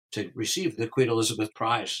to receive the Queen Elizabeth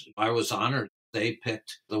Prize. I was honored. They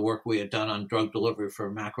picked the work we had done on drug delivery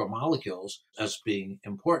for macromolecules as being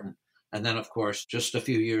important. And then, of course, just a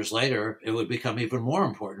few years later, it would become even more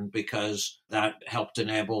important because that helped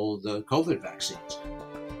enable the COVID vaccines.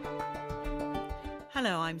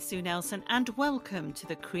 Hello, I'm Sue Nelson, and welcome to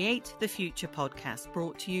the Create the Future podcast,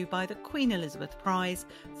 brought to you by the Queen Elizabeth Prize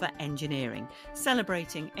for Engineering,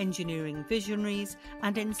 celebrating engineering visionaries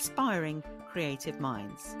and inspiring creative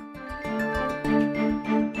minds.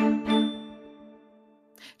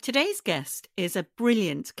 Today's guest is a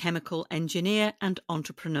brilliant chemical engineer and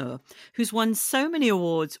entrepreneur who's won so many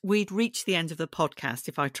awards we'd reach the end of the podcast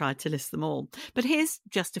if I tried to list them all. But here's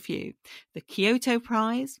just a few. The Kyoto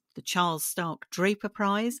Prize, the Charles Stark Draper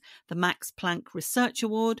Prize, the Max Planck Research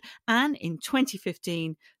Award, and in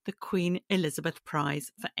 2015, the Queen Elizabeth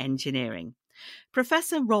Prize for Engineering.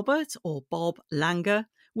 Professor Robert, or Bob, Langer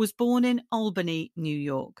was born in Albany, New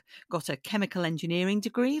York, got a chemical engineering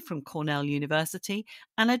degree from Cornell University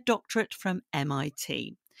and a doctorate from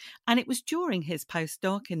MIT. And it was during his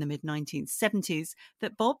postdoc in the mid-1970s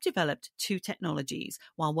that Bob developed two technologies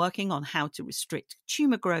while working on how to restrict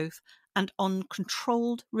tumour growth and on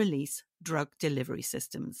controlled release drug delivery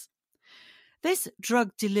systems. This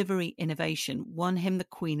drug delivery innovation won him the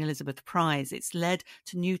Queen Elizabeth Prize. It's led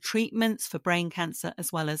to new treatments for brain cancer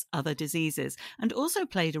as well as other diseases, and also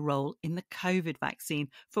played a role in the COVID vaccine,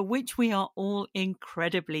 for which we are all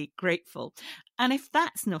incredibly grateful. And if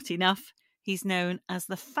that's not enough, he's known as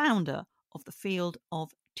the founder of the field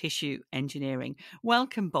of tissue engineering.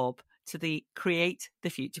 Welcome, Bob, to the Create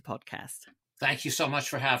the Future podcast. Thank you so much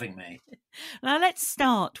for having me. Now, let's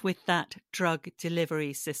start with that drug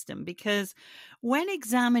delivery system, because when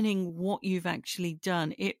examining what you've actually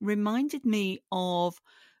done, it reminded me of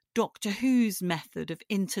Doctor Who's method of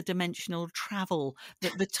interdimensional travel,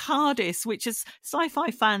 that the TARDIS, which as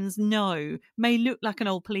sci-fi fans know, may look like an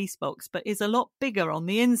old police box, but is a lot bigger on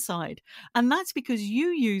the inside. And that's because you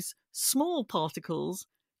use small particles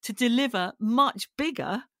to deliver much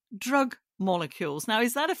bigger drug molecules. Now,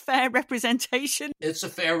 is that a fair representation? It's a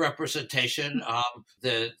fair representation.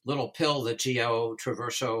 The little pill that Gio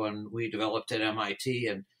Traverso and we developed at MIT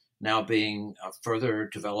and now being further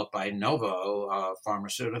developed by Novo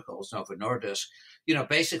Pharmaceuticals, Novo Nordisk,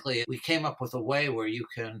 basically we came up with a way where you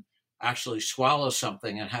can actually swallow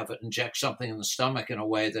something and have it inject something in the stomach in a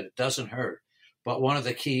way that it doesn't hurt. But one of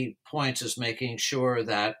the key points is making sure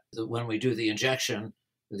that when we do the injection,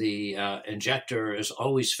 the injector is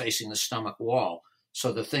always facing the stomach wall.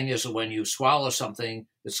 So the thing is, when you swallow something,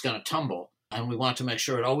 it's going to tumble. And we want to make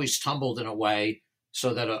sure it always tumbled in a way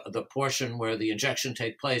so that the portion where the injection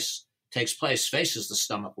takes place faces the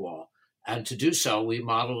stomach wall. And to do so, we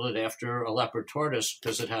modeled it after a leopard tortoise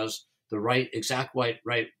because it has the exact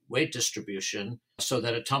right weight distribution so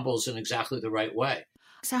that it tumbles in exactly the right way.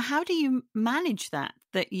 So how do you manage that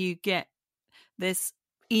you get this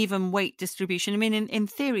even weight distribution? I mean, in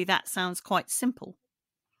theory, that sounds quite simple.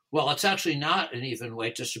 Well, it's actually not an even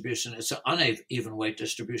weight distribution. It's an uneven weight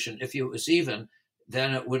distribution. If it was even,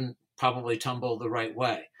 then it wouldn't probably tumble the right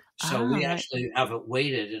way. So we actually have it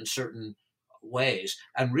weighted in certain ways.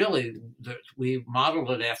 And really, we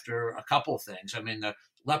modeled it after a couple of things. I mean, the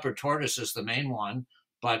leopard tortoise is the main one,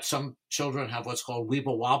 but some children have what's called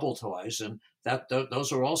Weeble Wobble toys, and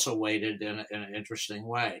those are also weighted in an interesting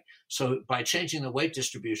way. So by changing the weight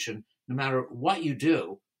distribution, no matter what you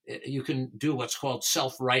do, you can do what's called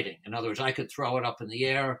self-righting. In other words, I could throw it up in the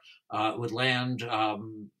air, it would land,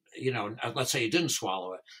 let's say you didn't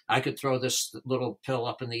swallow it. I could throw this little pill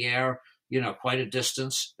up in the air, quite a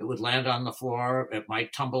distance. It would land on the floor. It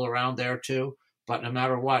might tumble around there too, but no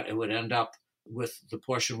matter what, it would end up with the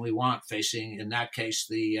portion we want facing, in that case,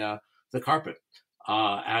 the carpet.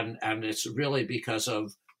 And it's really because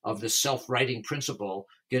of this self-righting principle,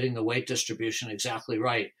 getting the weight distribution exactly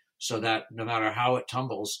right, so that no matter how it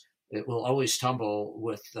tumbles, it will always tumble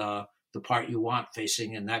with the part you want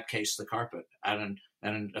facing, in that case, the carpet. And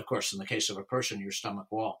of course, in the case of a person, your stomach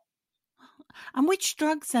wall. And which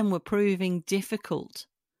drugs then were proving difficult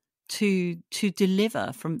to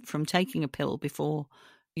deliver from taking a pill before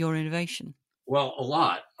your innovation? Well, a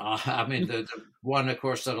lot. I mean, the one, of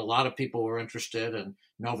course, that a lot of people were interested in,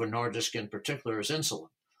 Novo Nordisk in particular, is insulin.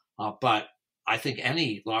 But I think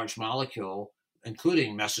any large molecule,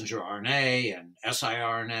 including messenger RNA and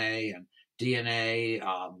siRNA and DNA,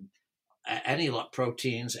 any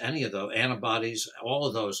proteins, any of those antibodies, all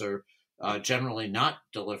of those are generally not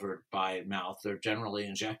delivered by mouth. They're generally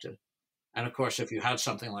injected. And of course, if you had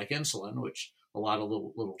something like insulin, which a lot of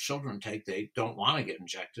little children take, they don't want to get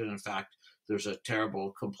injected. In fact, there's a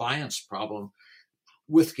terrible compliance problem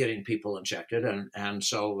with getting people injected, and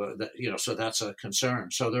so so that's a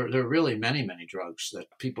concern. So there are really many drugs that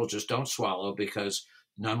people just don't swallow because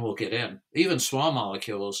none will get in. Even small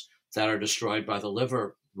molecules that are destroyed by the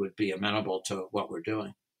liver would be amenable to what we're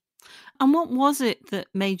doing. And what was it that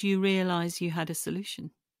made you realize you had a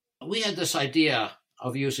solution? We had this idea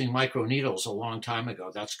of using microneedles a long time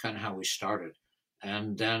ago. That's kind of how we started.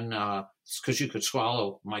 And then, because you could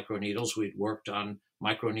swallow microneedles, we'd worked on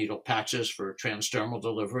microneedle patches for transdermal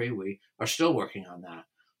delivery. We are still working on that.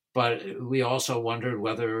 But we also wondered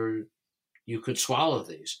whether you could swallow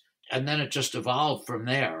these. And then it just evolved from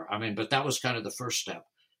there. I mean, but that was kind of the first step,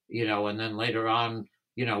 and then later on,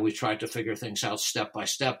 we tried to figure things out step by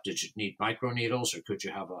step. Did you need microneedles, or could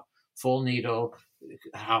you have a full needle?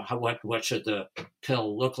 What should the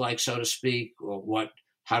pill look like, so to speak? Or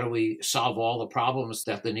how do we solve all the problems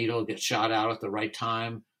that the needle gets shot out at the right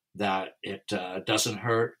time, that it doesn't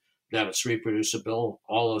hurt, that it's reproducible,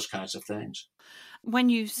 all those kinds of things. When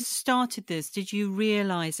you started this, did you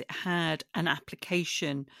realize it had an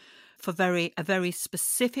application for very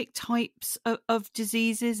specific types of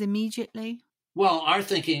diseases immediately? Well, our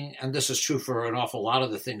thinking, and this is true for an awful lot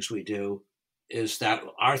of the things we do, is that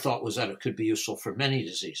our thought was that it could be useful for many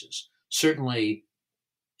diseases. Certainly,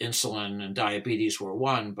 insulin and diabetes were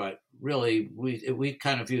one, but really we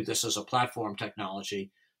kind of viewed this as a platform technology,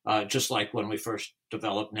 just like when we first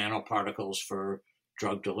developed nanoparticles for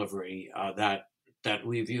drug delivery, that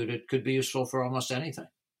we viewed it could be useful for almost anything.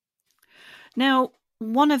 Now,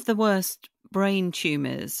 one of the worst brain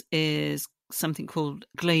tumors is something called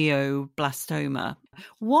glioblastoma.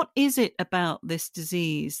 What is it about this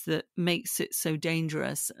disease that makes it so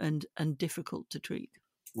dangerous and difficult to treat?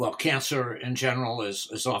 Well, cancer in general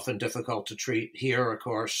is often difficult to treat. Here, of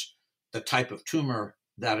course, the type of tumor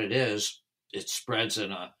that it spreads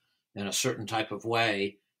in a certain type of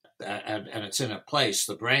way, and it's in a place,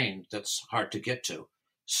 the brain, that's hard to get to.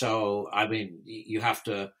 So, I mean,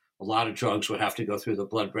 a lot of drugs would have to go through the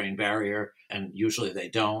blood-brain barrier, and usually they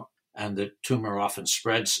don't. And the tumor often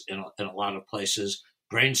spreads in a lot of places.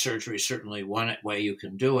 Brain surgery is certainly one way you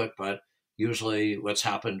can do it, but usually what's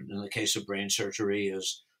happened in the case of brain surgery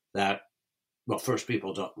is that, well, first,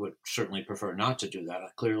 people would certainly prefer not to do that,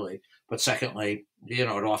 clearly. But secondly, it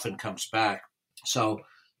often comes back. So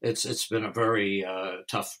it's been a very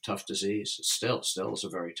tough disease. It still is a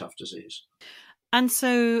very tough disease. And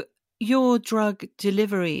so your drug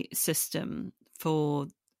delivery system for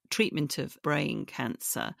treatment of brain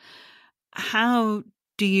cancer, how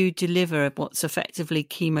do you deliver what's effectively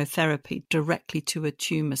chemotherapy directly to a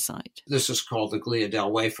tumor site? This is called the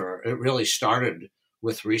Gliadel wafer. It really started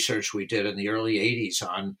with research we did in the early 80s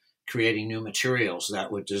on creating new materials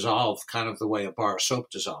that would dissolve kind of the way a bar of soap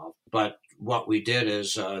dissolved. But what we did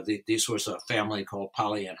is these was a family called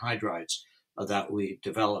polyanhydrides that we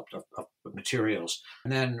developed of materials.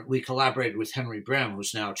 And then we collaborated with Henry Brem,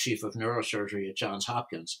 who's now chief of neurosurgery at Johns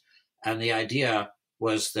Hopkins. And the idea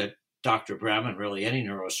was that Dr. Brem, and really any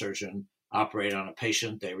neurosurgeon, operate on a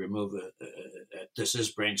patient. They remove this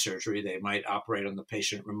is brain surgery. They might operate on the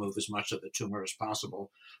patient, remove as much of the tumor as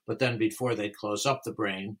possible. But then before they close up the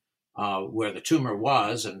brain, where the tumor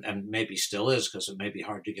was, and maybe still is, because it may be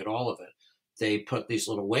hard to get all of it, they put these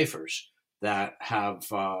little wafers that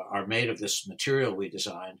are made of this material we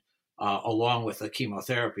designed, along with a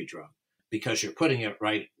chemotherapy drug. Because you're putting it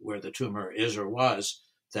right where the tumor is or was,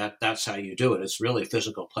 that's how you do it. It's really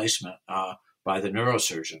physical placement by the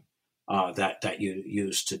neurosurgeon that you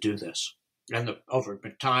use to do this. And over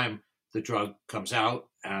time, the drug comes out,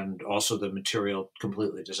 and also the material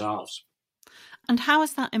completely dissolves. And how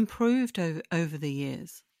has that improved over the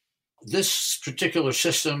years? This particular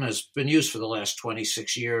system has been used for the last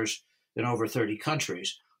 26 years in over 30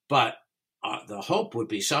 countries. But the hope would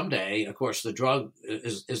be someday, of course, the drug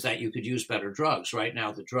is that you could use better drugs. Right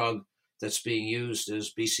now, the drug that's being used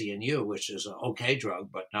is BCNU, which is an okay drug,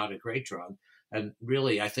 but not a great drug. And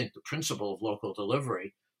really, I think the principle of local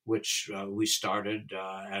delivery, which we started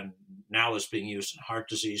and now is being used in heart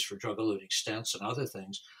disease for drug-eluting stents and other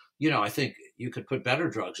things, I think you could put better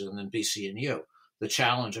drugs in than BCNU. The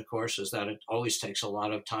challenge, of course, is that it always takes a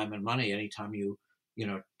lot of time and money anytime you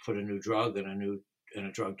put a new drug in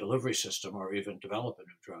a drug delivery system, or even develop a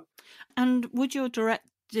new drug. And would your direct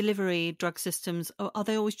delivery drug systems, are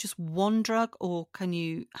they always just one drug, or can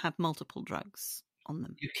you have multiple drugs on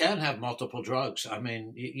them? You can have multiple drugs. I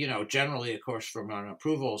mean, generally, of course, from an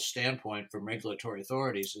approval standpoint from regulatory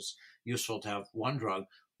authorities, it's useful to have one drug.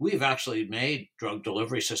 We've actually made drug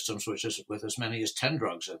delivery systems with as many as 10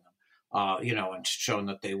 drugs in them, and shown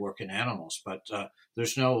that they work in animals. But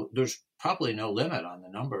there's probably no limit on the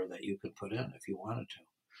number that you could put in if you wanted to.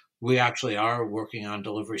 We actually are working on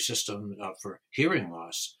delivery system for hearing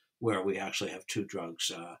loss, where we actually have two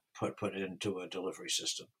drugs put into a delivery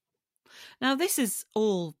system. Now, this is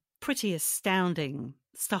all pretty astounding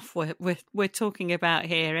stuff we're talking about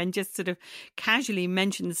here, and just sort of casually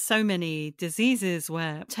mentioned so many diseases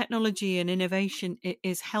where technology and innovation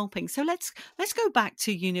is helping. So let's go back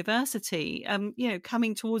to university.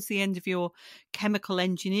 Coming towards the end of your chemical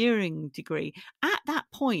engineering degree, at that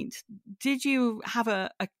point, did you have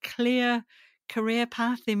a clear career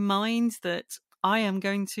path in mind that I am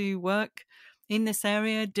going to work in this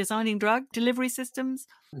area, designing drug delivery systems?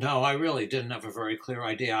 No, I really didn't have a very clear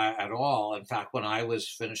idea at all. In fact, when I was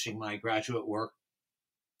finishing my graduate work,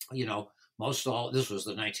 this was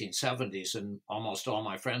the 1970s, and almost all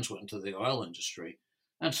my friends went into the oil industry.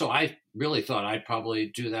 And so I really thought I'd probably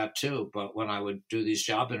do that too. But when I would do these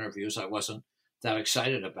job interviews, I wasn't that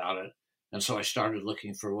excited about it. And so I started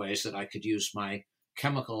looking for ways that I could use my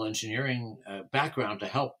chemical engineering background to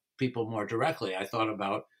help people more directly. I thought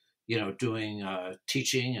about doing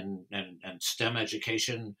teaching and STEM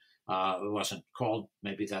education. It wasn't called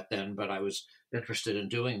maybe that then, but I was interested in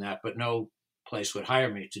doing that. But no place would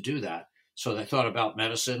hire me to do that. So I thought about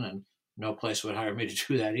medicine, and no place would hire me to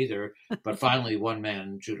do that either. But finally, one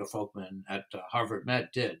man, Judah Folkman at Harvard Med,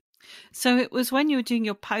 did. So it was when you were doing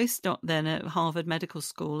your postdoc then at Harvard Medical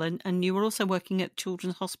School, and you were also working at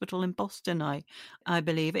Children's Hospital in Boston, I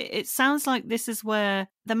believe. It sounds like this is where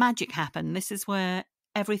the magic happened. This is where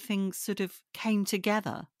everything sort of came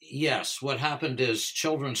together. Yes. What happened is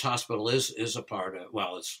Children's Hospital is a part of,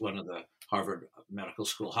 it's one of the Harvard Medical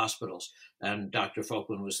School hospitals, and Dr.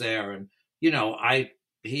 Folkman was there. And,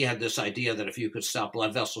 he had this idea that if you could stop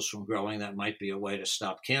blood vessels from growing, that might be a way to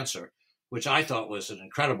stop cancer, which I thought was an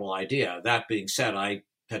incredible idea. That being said, I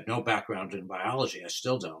had no background in biology. I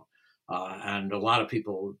still don't. And a lot of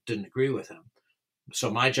people didn't agree with him.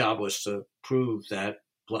 So my job was to prove that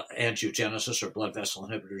angiogenesis or blood vessel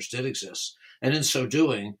inhibitors did exist, and in so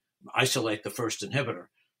doing, isolate the first inhibitor.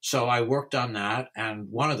 So I worked on that, and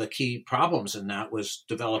one of the key problems in that was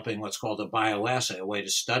developing what's called a bioassay, a way to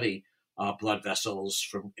study blood vessels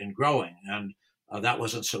in growing, and that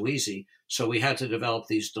wasn't so easy. So we had to develop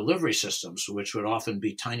these delivery systems, which would often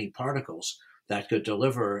be tiny particles that could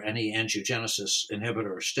deliver any angiogenesis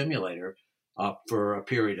inhibitor or stimulator for a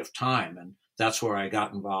period of time, and that's where I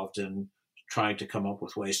got involved in trying to come up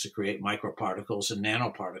with ways to create microparticles and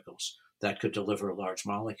nanoparticles that could deliver large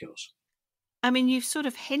molecules. I mean, you've sort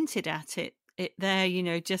of hinted at it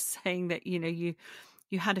there, just saying that,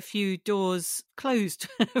 you had a few doors closed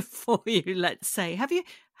for you, let's say. Have you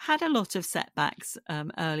had a lot of setbacks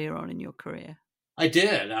earlier on in your career? I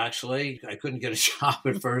did, actually. I couldn't get a job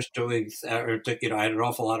at first I had an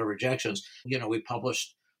awful lot of rejections. We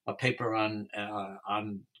published a paper on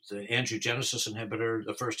the angiogenesis inhibitor,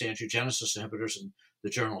 the first angiogenesis inhibitors in the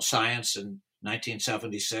journal Science in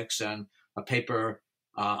 1976, and a paper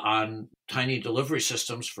on tiny delivery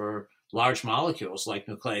systems for large molecules like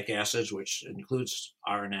nucleic acids, which includes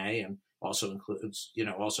RNA and also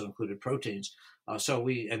included proteins.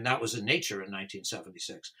 And that was in Nature in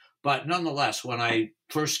 1976. But nonetheless, when I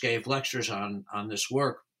first gave lectures on this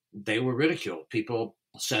work, they were ridiculed. People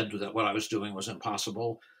said that what I was doing was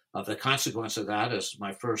impossible. The consequence of that is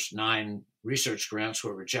my first 9 research grants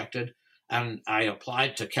were rejected, and I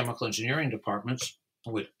applied to chemical engineering departments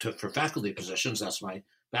for faculty positions. That's my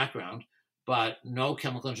background, but no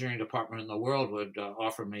chemical engineering department in the world would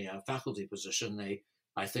offer me a faculty position. They,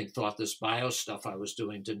 I think, thought this bio stuff I was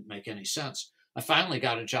doing didn't make any sense. I finally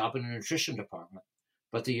got a job in a nutrition department,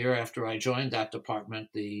 but the year after I joined that department,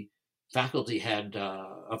 the faculty head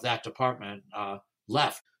of that department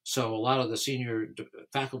left. So a lot of the senior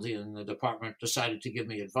faculty in the department decided to give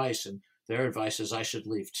me advice, and their advice is I should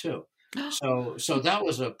leave too. So that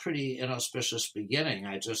was a pretty inauspicious beginning.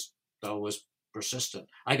 I just, though, was persistent.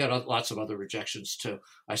 I got lots of other rejections too.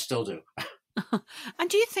 I still do. And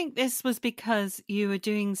do you think this was because you were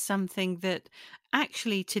doing something that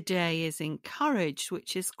actually today is encouraged,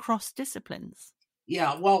 which is cross disciplines?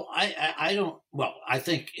 Yeah, well, I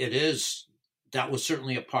think it is. That was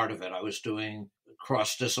certainly a part of it. I was doing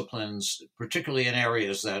cross disciplines, particularly in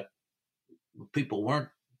areas that people weren't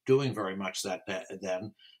doing very much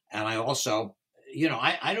then. And I also,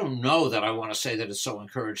 I don't know that I want to say that it's so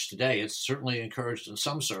encouraged today. It's certainly encouraged in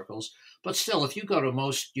some circles, but still, if you go to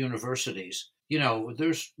most universities,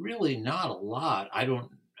 there's really not a lot.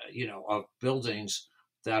 Of buildings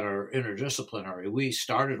that are interdisciplinary. We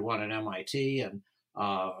started one at MIT and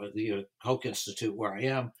the Koch Institute where I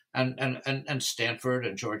am, and Stanford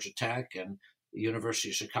and Georgia Tech and the University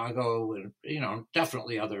of Chicago, and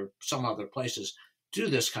definitely some other places do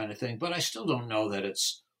this kind of thing. But I still don't know that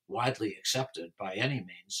it's widely accepted by any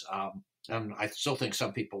means. And I still think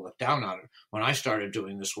some people look down on it. When I started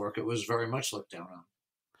doing this work, it was very much looked down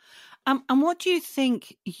on. And what do you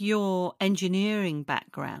think your engineering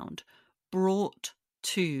background brought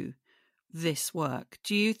to this work?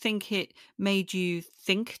 Do you think it made you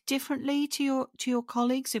think differently to your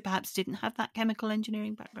colleagues who perhaps didn't have that chemical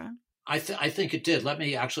engineering background? I think it did. Let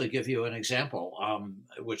me actually give you an example,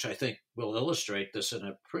 which I think will illustrate this in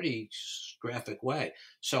a pretty graphic way.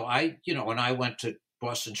 So when I went to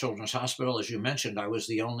Boston Children's Hospital, as you mentioned, I was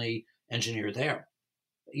the only engineer there.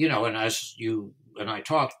 And as you and I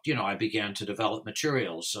talked, I began to develop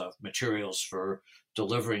materials for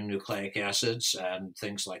delivering nucleic acids and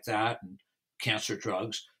things like that, and cancer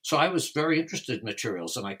drugs. So I was very interested in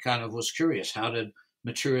materials, and I kind of was curious, how did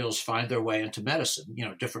materials find their way into medicine,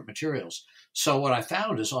 different materials. So what I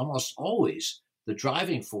found is almost always the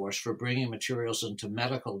driving force for bringing materials into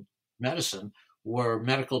medical medicine were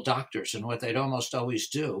medical doctors. And what they'd almost always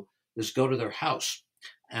do is go to their house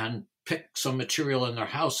and pick some material in their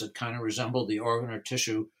house that kind of resembled the organ or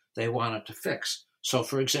tissue they wanted to fix. So,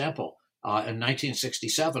 for example, in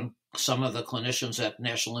 1967, some of the clinicians at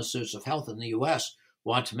National Institutes of Health in the U.S.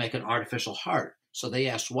 wanted to make an artificial heart. So they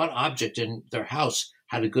asked what object in their house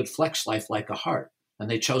had a good flex life like a heart, and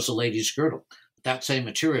they chose a lady's girdle. That same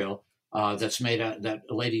material that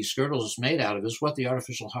a lady's girdle is made out of is what the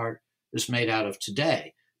artificial heart is made out of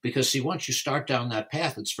today. Because, see, once you start down that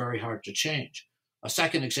path, it's very hard to change. A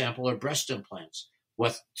second example are breast implants.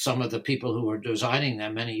 What some of the people who were designing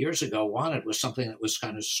them many years ago wanted was something that was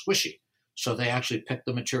kind of squishy. So they actually picked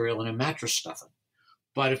the material in a mattress stuffing.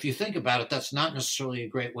 But if you think about it, that's not necessarily a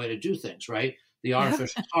great way to do things, right? The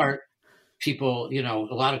artificial heart, people,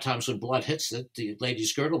 a lot of times when blood hits it, the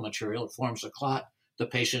lady's girdle material, it forms a clot. The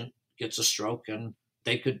patient gets a stroke and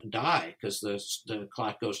they could die because the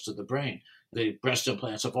clot goes to the brain. The breast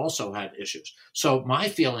implants have also had issues. So my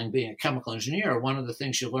feeling, being a chemical engineer, one of the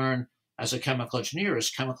things you learn as a chemical engineer is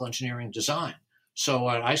chemical engineering design. So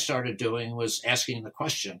what I started doing was asking the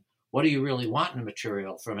question, what do you really want in a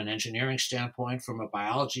material from an engineering standpoint, from a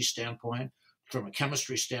biology standpoint, from a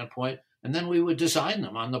chemistry standpoint? And then we would design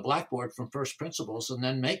them on the blackboard from first principles and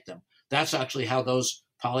then make them. That's actually how those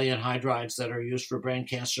polyanhydrides that are used for brain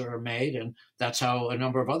cancer are made. And that's how a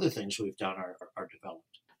number of other things we've done are developed.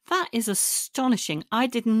 That is astonishing. I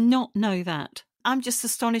did not know that. I'm just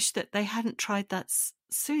astonished that they hadn't tried that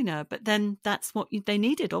sooner. But then that's what they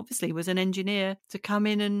needed, obviously, was an engineer to come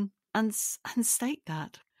in and state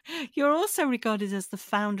that. You're also regarded as the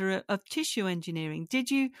founder of tissue engineering.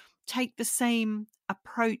 Did you take the same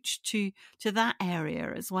approach to that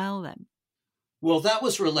area as well then? Well, that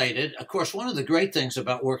was related. Of course, one of the great things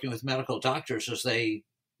about working with medical doctors is they,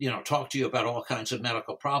 talk to you about all kinds of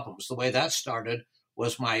medical problems. The way that started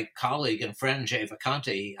was my colleague and friend, Jay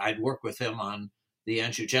Vacanti. I'd worked with him on the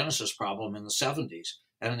angiogenesis problem in the 70s.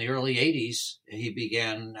 And in the early 80s, he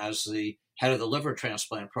began as the head of the liver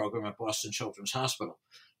transplant program at Boston Children's Hospital.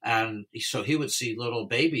 And so he would see little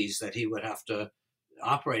babies that he would have to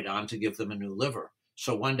operate on to give them a new liver.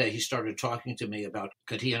 So one day he started talking to me about,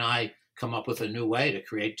 could he and I come up with a new way to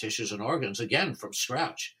create tissues and organs, again, from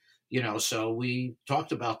scratch? So we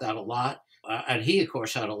talked about that a lot. And he, of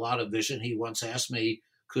course, had a lot of vision. He once asked me,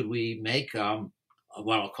 could we make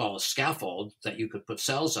what I'll call a scaffold that you could put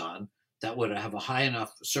cells on that would have a high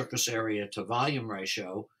enough surface area to volume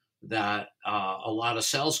ratio that a lot of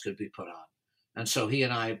cells could be put on. And so he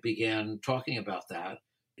and I began talking about that.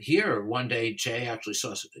 Here, one day, Jay actually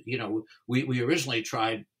saw, we originally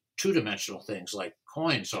tried two-dimensional things like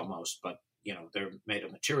coins almost, but, they're made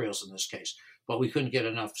of materials in this case, but we couldn't get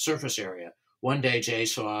enough surface area. One day, Jay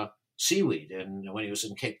saw seaweed, and when he was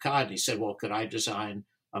in Cape Cod, he said, well, could I design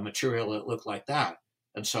a material that looked like that?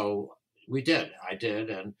 And so I did,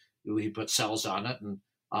 and we put cells on it,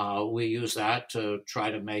 and we used that to try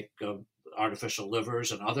to make artificial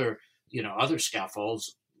livers and other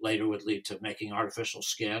scaffolds. Later would lead to making artificial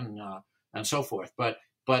skin and so forth.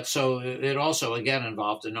 But so it also, again,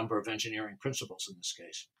 involved a number of engineering principles in this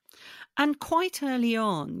case. And quite early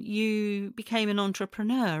on, you became an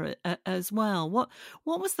entrepreneur as well. What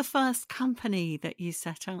was the first company that you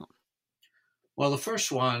set up? Well, the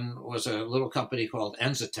first one was a little company called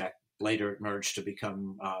Enzatec. Later it merged to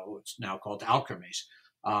become what's now called Alkermes.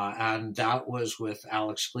 And that was with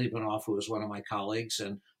Alex Klebanoff, who was one of my colleagues,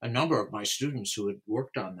 and a number of my students who had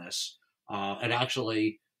worked on this. And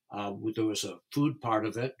actually, there was a food part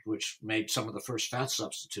of it, which made some of the first fat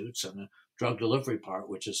substitutes, and a drug delivery part,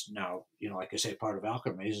 which is now, like I say, part of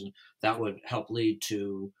Alkermes, and that would help lead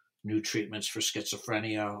to new treatments for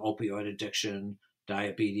schizophrenia, opioid addiction,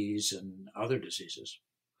 diabetes, and other diseases.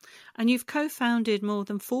 And you've co-founded more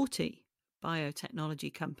than 40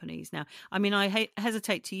 biotechnology companies now. I mean, I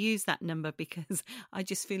hesitate to use that number because I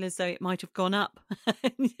just feel as though it might have gone up.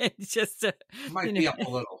 It's just, It might be up a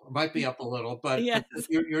little. It might be up a little, but yes.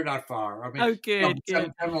 you're not far. I mean, Oh, good,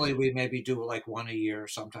 good. generally we maybe do like one a year,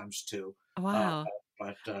 sometimes two, uh, Wow.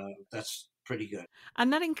 but that's pretty good.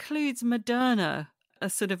 And that includes Moderna, a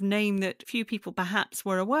sort of name that few people perhaps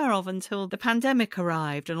were aware of until the pandemic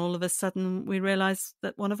arrived. And all of a sudden we realized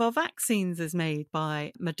that one of our vaccines is made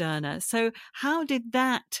by Moderna. So how did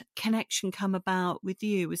that connection come about with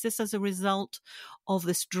you? Was this as a result of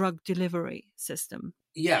this drug delivery system?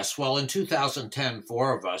 Yes. Well, in 2010,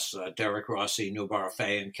 four of us, Derek Rossi, Nubar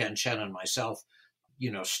Fay, and Ken Chen and myself,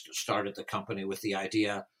 started the company with the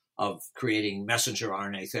idea of creating messenger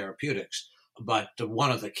RNA therapeutics. But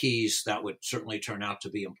one of the keys that would certainly turn out to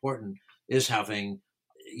be important is having,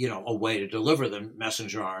 a way to deliver the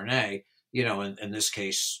messenger RNA, in this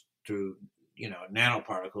case through,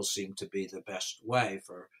 nanoparticles seem to be the best way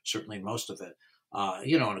for certainly most of it.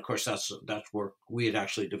 And of course, that's work. We had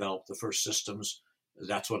actually developed the first systems.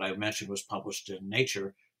 That's what I mentioned was published in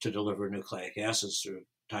Nature to deliver nucleic acids through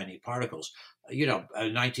tiny particles. In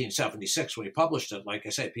 1976, when we published it, like I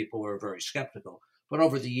say, people were very skeptical. But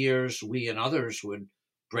over the years, we and others would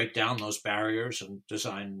break down those barriers and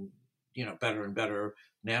design, better and better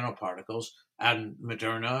nanoparticles. And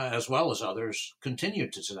Moderna, as well as others,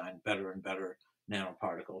 continued to design better and better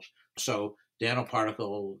nanoparticles. So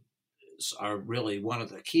nanoparticles are really one of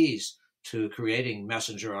the keys to creating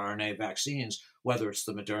messenger RNA vaccines, whether it's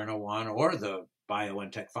the Moderna one or the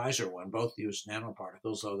BioNTech Pfizer one. Both use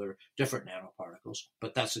nanoparticles, though they're different nanoparticles.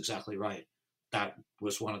 But that's exactly right. That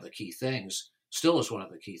was one of the key things, still is one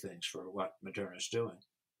of the key things for what Moderna is doing.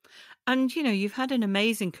 And, you've had an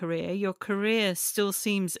amazing career. Your career still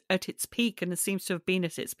seems at its peak, and it seems to have been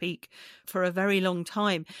at its peak for a very long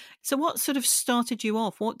time. So what sort of started you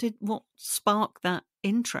off? What sparked that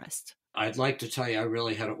interest? I'd like to tell you I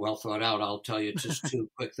really had it well thought out. I'll tell you just two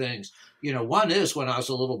quick things. One is when I was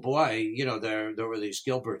a little boy, there were these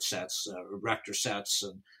Gilbert sets, Rector sets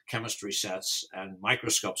and chemistry sets and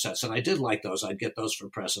microscope sets. And I did like those. I'd get those for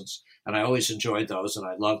presents. And I always enjoyed those. And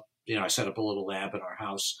I loved, I set up a little lab in our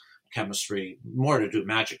house, chemistry, more to do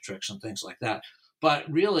magic tricks and things like that.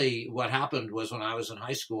 But really what happened was when I was in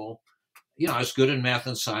high school, I was good in math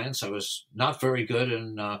and science. I was not very good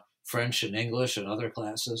in French and English and other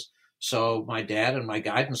classes. So my dad and my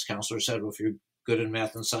guidance counselor said, well, if you're good in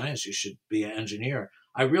math and science, you should be an engineer.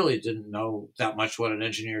 I really didn't know that much what an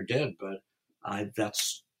engineer did, but I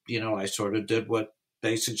sort of did what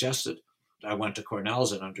they suggested. I went to Cornell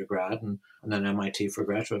as an undergrad and then MIT for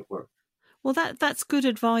graduate work. Well, that's good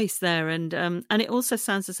advice there, and it also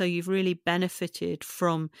sounds as though you've really benefited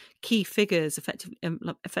from key figures,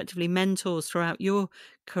 effectively mentors throughout your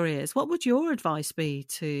careers. What would your advice be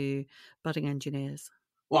to budding engineers?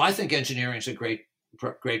 Well, I think engineering is a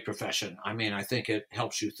great profession. I mean, I think it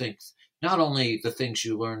helps you think not only the things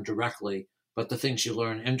you learn directly, but the things you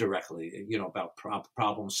learn indirectly, about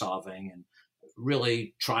problem solving and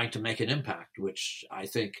really trying to make an impact, which I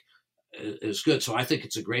think is good. So I think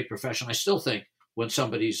it's a great profession. I still think when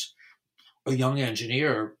somebody's a young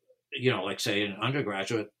engineer, like say an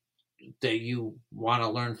undergraduate, you want to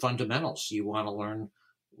learn fundamentals. You want to learn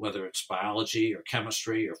whether it's biology or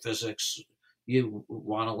chemistry or physics. You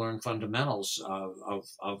want to learn fundamentals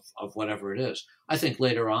of whatever it is. I think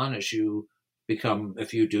later on, if you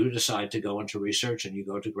do decide to go into research and you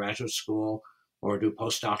go to graduate school or do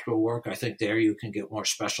postdoctoral work, I think there you can get more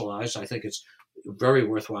specialized. I think it's very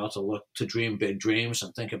worthwhile to dream big dreams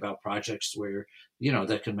and think about projects where,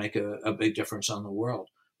 that can make a big difference on the world.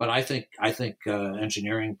 But I think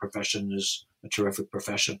engineering profession is a terrific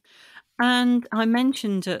profession. And I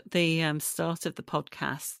mentioned at the start of the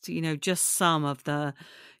podcast, just some of the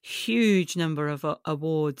huge number of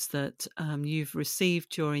awards that you've received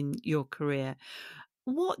during your career.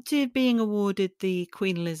 What did being awarded the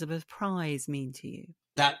Queen Elizabeth Prize mean to you?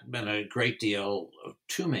 That meant a great deal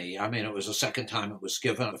to me. I mean, it was the second time it was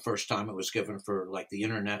given. The first time it was given for like the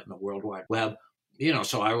internet and the World Wide Web.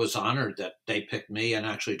 So I was honored that they picked me and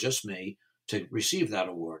actually just me to receive that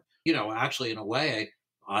award. Actually, in a way,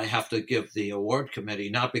 I have to give the award committee,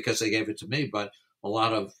 not because they gave it to me, but a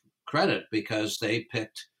lot of credit because they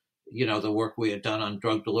picked, the work we had done on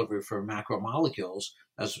drug delivery for macromolecules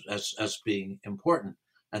as being important.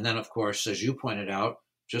 And then, of course, as you pointed out,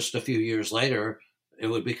 just a few years later, it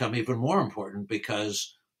would become even more important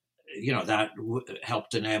because, that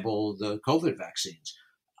helped enable the COVID vaccines.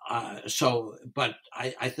 But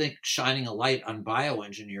I think shining a light on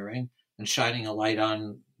bioengineering and shining a light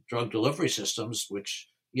on drug delivery systems, which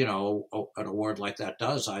an award like that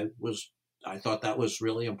does, I thought that was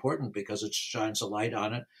really important because it shines a light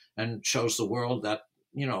on it and shows the world that,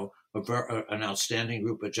 an outstanding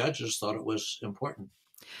group of judges thought it was important.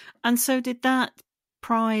 And so did that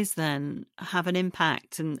prize then have an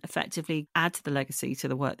impact and effectively add to the legacy to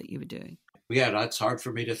the work that you were doing? Yeah, that's hard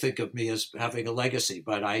for me to think of me as having a legacy,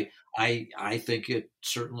 but I think it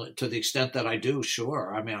certainly, to the extent that I do,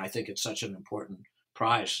 sure. I mean, I think it's such an important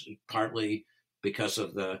prize, partly because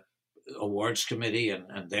of the awards committee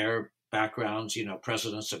and their backgrounds,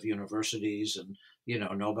 presidents of universities and,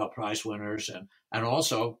 Nobel Prize winners, and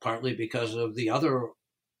also partly because of the other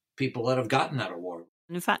people that have gotten that award.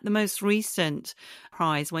 In fact, the most recent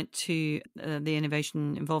prize went to the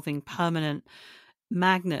innovation involving permanent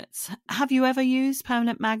magnets. Have you ever used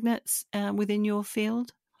permanent magnets within your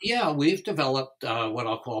field? Yeah, we've developed what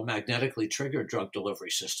I'll call magnetically triggered drug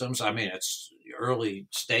delivery systems. I mean, it's early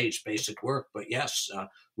stage basic work, but yes,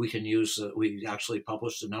 we can use, we actually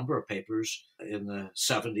published a number of papers in the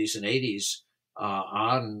 70s and 80s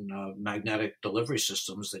on magnetic delivery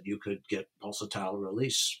systems that you could get pulsatile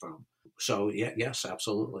release from. So, yes,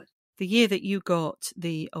 absolutely. The year that you got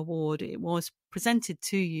the award, it was presented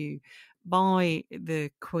to you by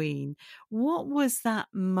the Queen. What was that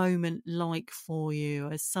moment like for you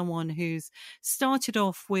as someone who's started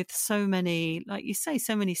off with so many, like you say,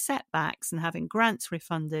 so many setbacks and having grants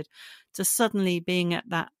refunded, to suddenly being at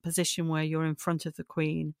that position where you're in front of the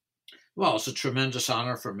Queen? Well, it's a tremendous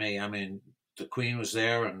honor for me. I mean, the Queen was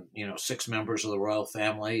there and, 6 members of the royal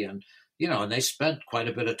family and, and they spent quite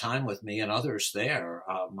a bit of time with me and others there.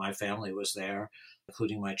 My family was there,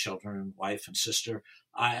 including my children and wife and sister.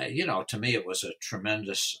 To me, it was a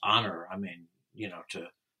tremendous honor. I mean,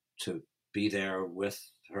 to be there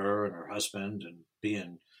with her and her husband and be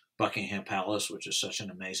in Buckingham Palace, which is such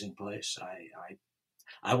an amazing place.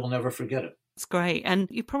 I will never forget it. It's great. And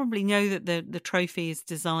you probably know that the trophy is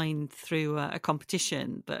designed through a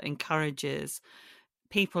competition that encourages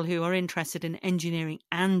people who are interested in engineering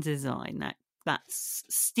and design, that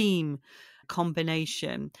STEAM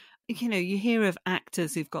combination. You hear of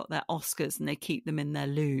actors who've got their Oscars and they keep them in their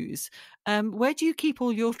loos. Where do you keep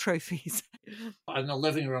all your trophies? In the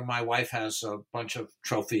living room, my wife has a bunch of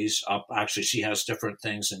trophies up. Actually, she has different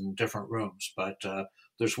things in different rooms, but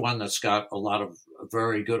there's one that's got a lot of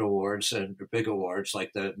very good awards and big awards,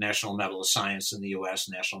 like the National Medal of Science in the U.S.,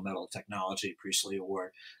 National Medal of Technology, Priestley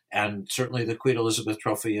Award, and certainly the Queen Elizabeth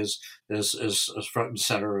Trophy is front and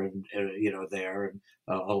center, and there, and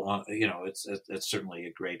it's certainly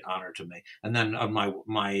a great honor to me. And then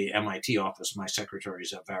my MIT office, my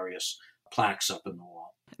secretaries have various plaques up in the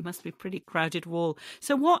wall. It must be a pretty crowded wall.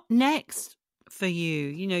 So what next for you?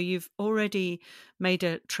 You've already made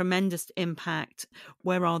a tremendous impact.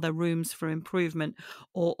 Where are there rooms for improvement,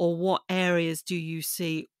 or what areas do you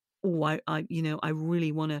see? I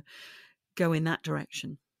really want to go in that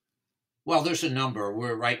direction. Well, there's a number.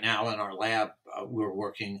 We're right now in our lab. We're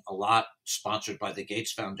working a lot, sponsored by the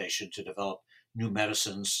Gates Foundation, to develop new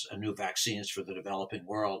medicines and new vaccines for the developing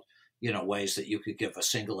world. Ways that you could give a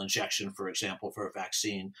single injection, for example, for a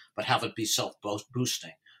vaccine, but have it be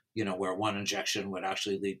self-boosting. Where one injection would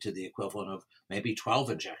actually lead to the equivalent of maybe 12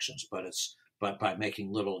 injections, but by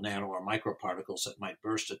making little nano or microparticles that might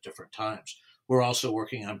burst at different times. We're also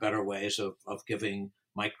working on better ways of giving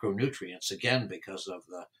micronutrients, again, because of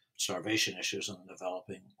the starvation issues in the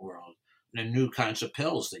developing world, and new kinds of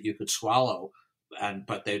pills that you could swallow,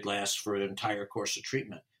 but they'd last for an entire course of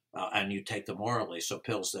treatment, and you take them orally. So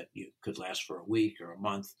pills that you could last for a week or a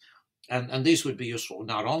month. And these would be useful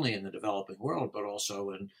not only in the developing world, but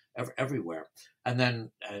also in everywhere. And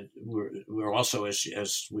then we're also,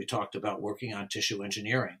 as we talked about, working on tissue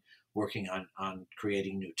engineering, working on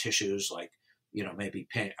creating new tissues, like, maybe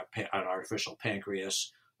an artificial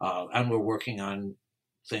pancreas. And we're working on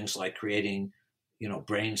things like creating,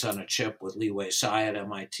 brains on a chip with Li Wei Sai at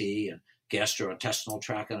MIT, and gastrointestinal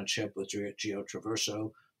tract on a chip with Gio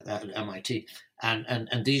Traverso at MIT,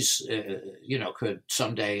 and these could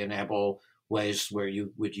someday enable ways where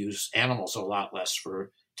you would use animals a lot less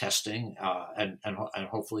for testing, and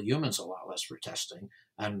hopefully humans a lot less for testing,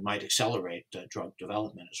 and might accelerate drug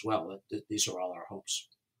development as well. These are all our hopes.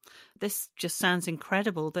 This just sounds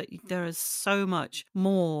incredible that there is so much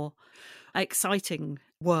more exciting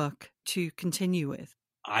work to continue with.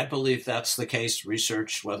 I believe that's the case.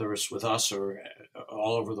 Research, whether it's with us or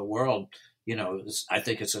all over the world, I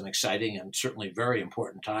think it's an exciting and certainly very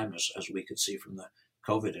important time, as we could see from the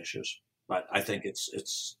COVID issues. But I think it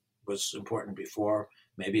was important before,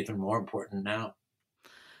 maybe even more important now.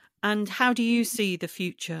 And how do you see the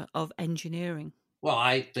future of engineering? Well,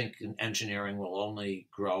 I think engineering will only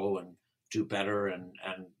grow and do better. And,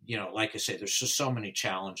 like I say, there's just so many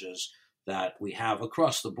challenges that we have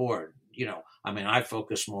across the board. I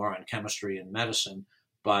focus more on chemistry and medicine,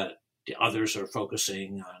 but the others are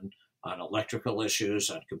focusing on electrical issues,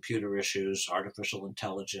 on computer issues, artificial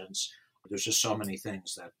intelligence. There's just so many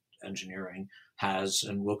things that engineering has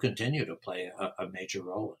and will continue to play a major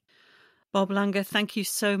role in. Bob Langer, thank you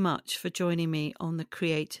so much for joining me on the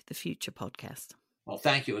Create the Future podcast. Well,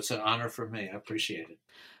 thank you. It's an honor for me. I appreciate it.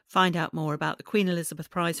 Find out more about the Queen Elizabeth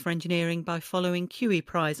Prize for Engineering by following QE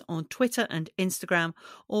Prize on Twitter and Instagram,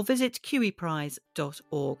 or visit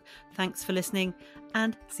qeprize.org. Thanks for listening,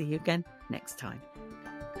 and see you again next time.